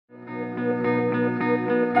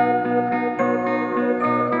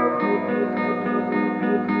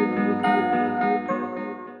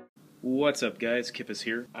What's up guys, Kippis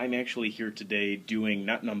here. I'm actually here today doing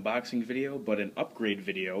not an unboxing video, but an upgrade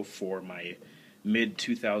video for my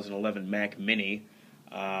mid-2011 Mac Mini.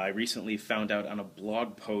 I recently found out on a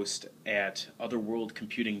blog post at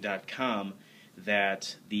otherworldcomputing.com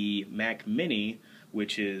that the Mac Mini,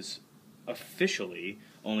 which is officially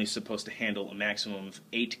only supposed to handle a maximum of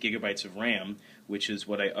 8 gigabytes of RAM, which is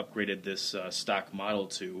what I upgraded this stock model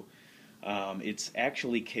to, it's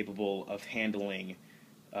actually capable of handling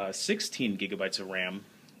 16 gigabytes of RAM,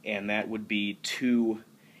 and that would be two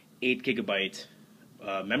 8 gigabyte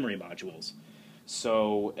memory modules.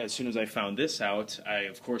 So as soon as I found this out, I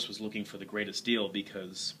of course was looking for the greatest deal,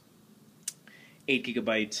 because 8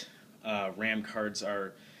 gigabyte RAM cards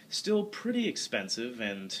are still pretty expensive,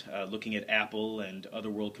 and looking at Apple and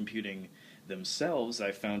Otherworld Computing themselves,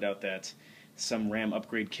 I found out that some RAM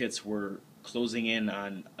upgrade kits were closing in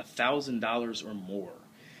on $1,000 or more.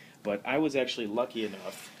 But I was actually lucky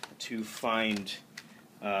enough to find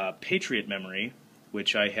Patriot memory,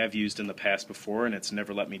 which I have used in the past before, and it's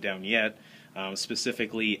never let me down yet.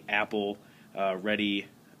 Specifically Apple ready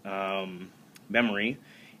memory,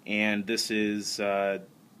 and this is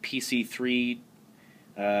PC3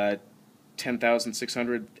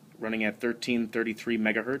 10600 running at 1333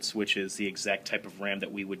 megahertz, which is the exact type of RAM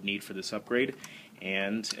that we would need for this upgrade.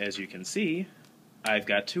 And as you can see, I've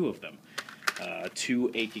got two of them.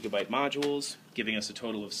 Two 8 gigabyte modules, giving us a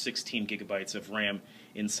total of 16 gigabytes of RAM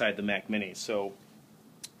inside the Mac Mini. So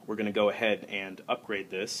we're going to go ahead and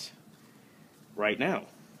upgrade this right now.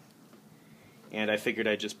 And I figured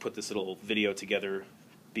I'd just put this little video together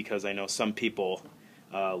because I know some people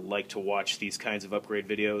like to watch these kinds of upgrade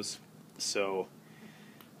videos. So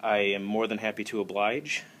I am more than happy to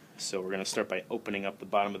oblige. So we're going to start by opening up the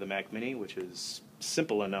bottom of the Mac Mini, which is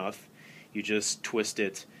simple enough. You just twist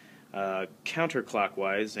it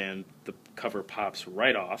counterclockwise and the cover pops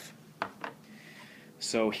right off.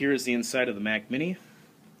 So here's the inside of the Mac Mini,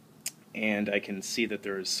 and I can see that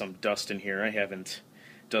there's some dust in here. I haven't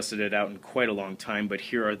dusted it out in quite a long time, but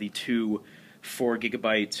here are the two 4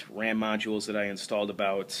 gigabyte RAM modules that I installed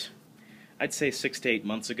about, I'd say 6 to 8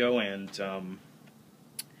 months ago, and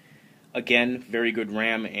again, very good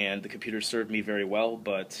RAM, and the computer served me very well.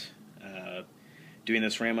 But doing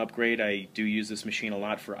this RAM upgrade, I do use this machine a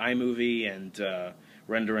lot for iMovie and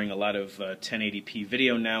rendering a lot of 1080p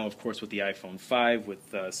video now, of course with the iPhone 5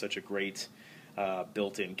 with such a great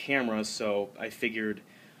built-in camera. So I figured,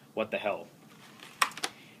 what the hell.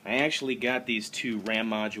 I actually got these two RAM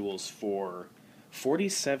modules for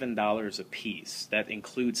 $47 a piece. That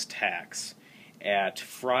includes tax, at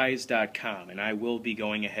fries.com, and I will be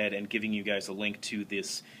going ahead and giving you guys a link to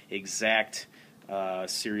this exact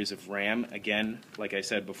series of RAM. Again, like I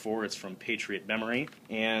said before, it's from Patriot Memory,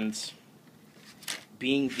 and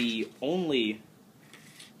being the only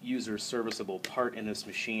user serviceable part in this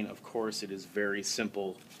machine, of course it is very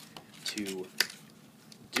simple to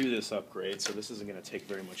do this upgrade, so this isn't going to take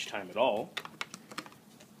very much time at all.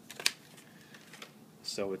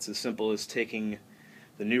 So it's as simple as taking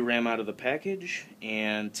the new RAM out of the package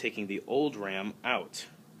and taking the old RAM out.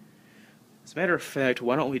 As a matter of fact,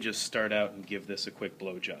 why don't we just start out and give this a quick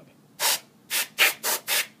blowjob.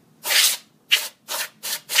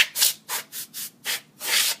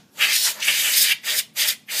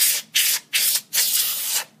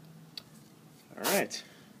 Alright,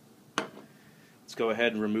 let's go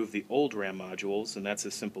ahead and remove the old RAM modules, and that's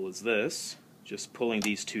as simple as this. Just pulling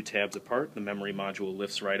these two tabs apart, the memory module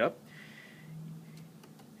lifts right up.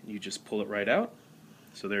 You just pull it right out.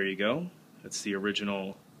 So there you go. That's the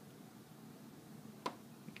original.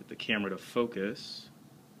 Get the camera to focus.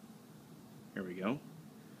 There we go.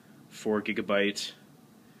 4 gigabyte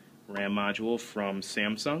RAM module from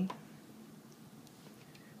Samsung,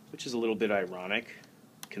 which is a little bit ironic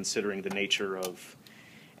considering the nature of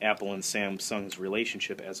Apple and Samsung's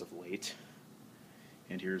relationship as of late.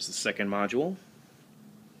 And here's the second module.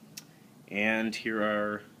 And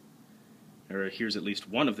here's at least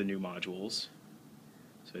one of the new modules.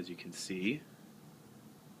 So as you can see,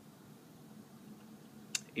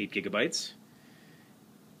 8 gigabytes.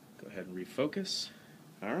 Go ahead and refocus.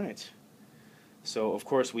 Alright. So of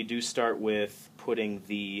course we do start with putting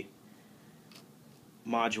the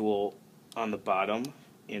module on the bottom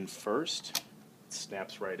in first. It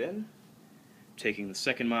snaps right in. Taking the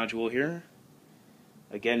second module here.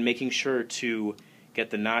 Again, making sure to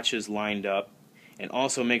get the notches lined up, and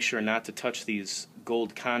also make sure not to touch these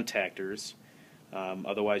gold contactors,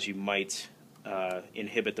 otherwise you might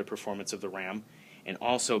inhibit the performance of the RAM. And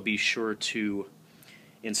also be sure to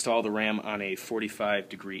install the RAM on a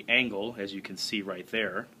 45-degree angle, as you can see right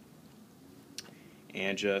there,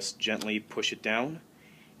 and just gently push it down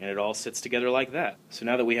and it all sits together like that. So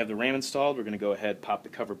now that we have the RAM installed, we're going to go ahead and pop the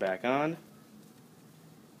cover back on,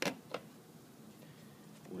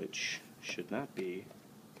 which should not be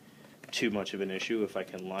too much of an issue if I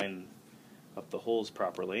can line up the holes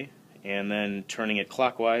properly. And then turning it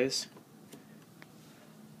clockwise,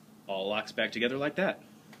 all locks back together like that.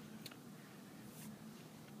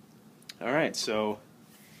 Alright, so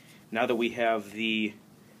now that we have the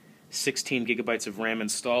 16 gigabytes of RAM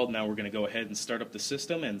installed, now we're going to go ahead and start up the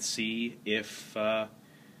system and see if the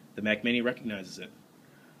Mac Mini recognizes it.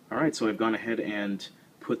 Alright, so I've gone ahead and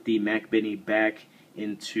put the Mac Mini back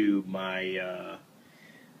into my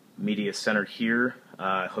media center here,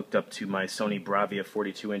 hooked up to my Sony Bravia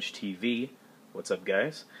 42-inch TV. What's up,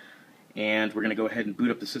 guys? And we're going to go ahead and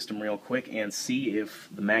boot up the system real quick and see if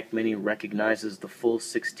the Mac Mini recognizes the full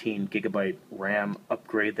 16 gigabyte RAM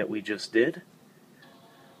upgrade that we just did.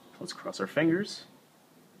 Let's cross our fingers.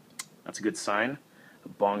 That's a good sign. A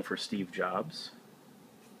bong for Steve Jobs.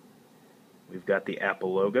 We've got the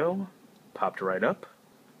Apple logo popped right up.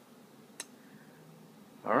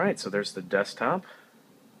 Alright, so there's the desktop.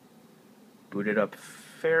 Booted up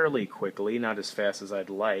fairly quickly, not as fast as I'd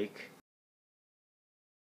like.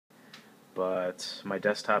 But my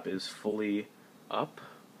desktop is fully up.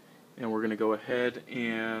 And we're going to go ahead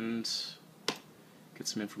and get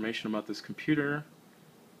some information about this computer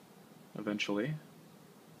eventually.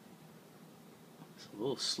 It's a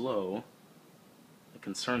little slow. It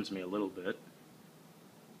concerns me a little bit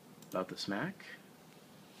about this Mac.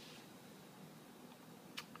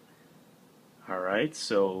 Alright,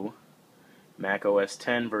 so Mac OS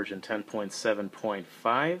X version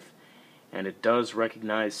 10.7.5, and it does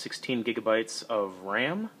recognize 16 gigabytes of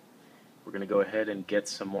RAM. We're going to go ahead and get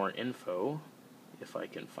some more info, if I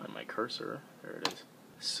can find my cursor. There it is.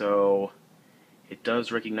 So it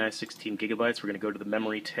does recognize 16 gigabytes. We're going to go to the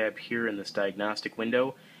memory tab here in this diagnostic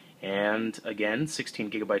window, and again,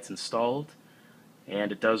 16 gigabytes installed,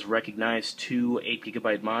 and it does recognize two 8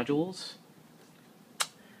 gigabyte modules,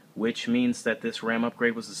 which means that this RAM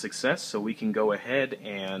upgrade was a success, so we can go ahead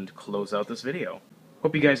and close out this video.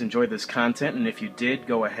 Hope you guys enjoyed this content, and if you did,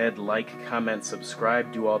 go ahead, like, comment,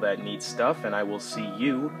 subscribe, do all that neat stuff, and I will see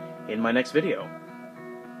you in my next video.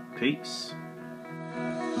 Peace.